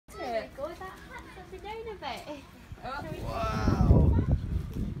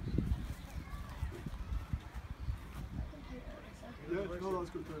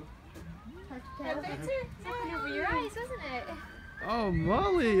Oh,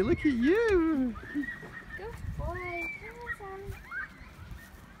 Mollie, look at you. Good boy. Come on, Sam.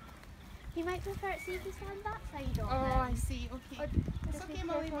 You might prefer it, see if you stand that side on. Oh, I see. Okay. It's just okay, be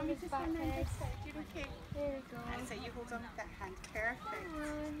Mollie. careful Mommy with just back stand on leg. this side. You're okay. There we go. That's it. You hold on with that hand. Perfect.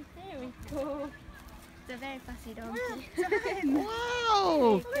 There we go. It's a very fussy dog. Well done.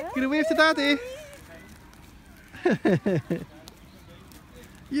 Wow. There you go. Gonna wave to Daddy.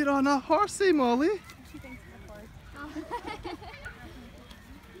 You're on a horsey, Mollie. She thinks of the horse.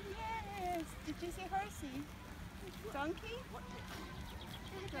 Yes. Did you say horsey? Donkey?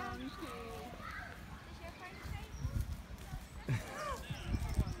 Donkey.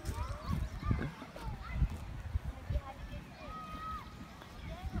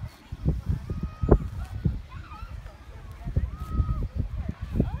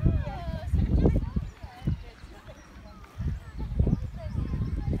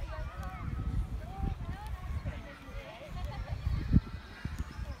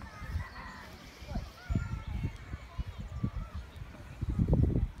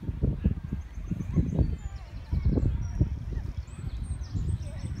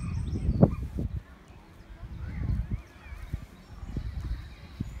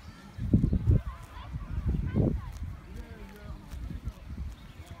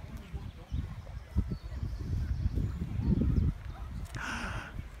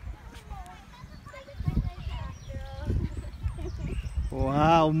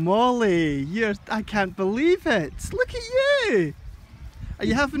 Wow, Mollie, I can't believe it. Look at you. Are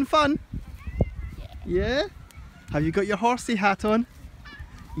you having fun? Yeah. Have you got your horsey hat on?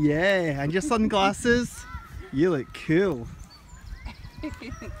 Yeah, and your sunglasses? You look cool.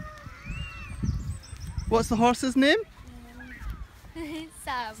 What's the horse's name?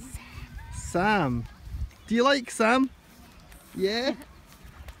 Sam. Sam. Do you like Sam? Yeah.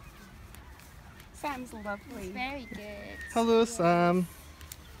 Sam's lovely. Very good. Hello, Sam.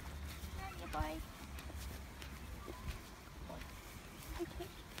 Good boy.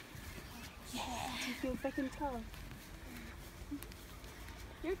 Do you feel big and tall?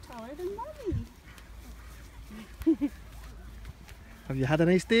 You're taller than Mommy. Have you had a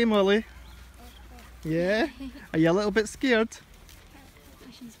nice day, Mollie? Yeah? Are you a little bit scared?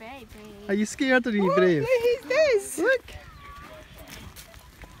 She's very brave. Are you scared or are you brave? Who's this? Look!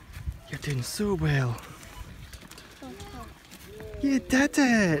 You're doing so well. You did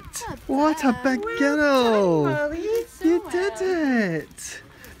it! What a big girl! Mollie. You did it!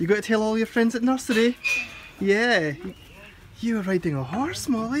 You got to tell all your friends at nursery? Yeah. You were riding a horse,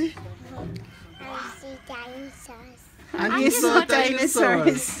 Mollie. I see dinosaurs. And You saw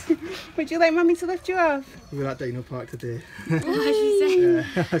dinosaurs. Would you like Mummy to lift you off? We were at Dino Park today.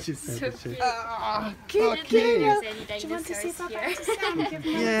 Yeah, she said So that she. cute. Oh, good Okay. girl. There's any Do you want to say dinosaurs bye-bye here. to Sam? Give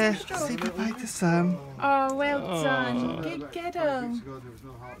him Yeah, a stroke. say goodbye to Sam. Oh, well done. Good girl.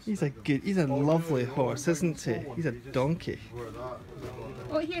 He's a lovely horse, isn't he? He's a donkey.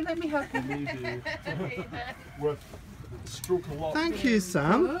 Oh, here, let me help you. Thank you,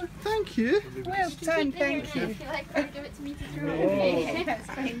 Sam. Thank you. Well done, thank you. If you like to give it to me to throw Oh. away. That's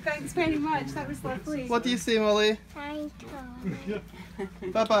fine. Thanks very much. That was lovely. What do you say, Mollie? Thank you.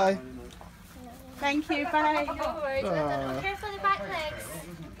 Bye-bye. Thank you. Bye. No worries. Aw. Careful of the back legs.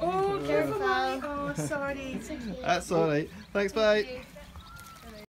 Oh, careful, Mommy. Oh, sorry. That's alright. Thanks, bye.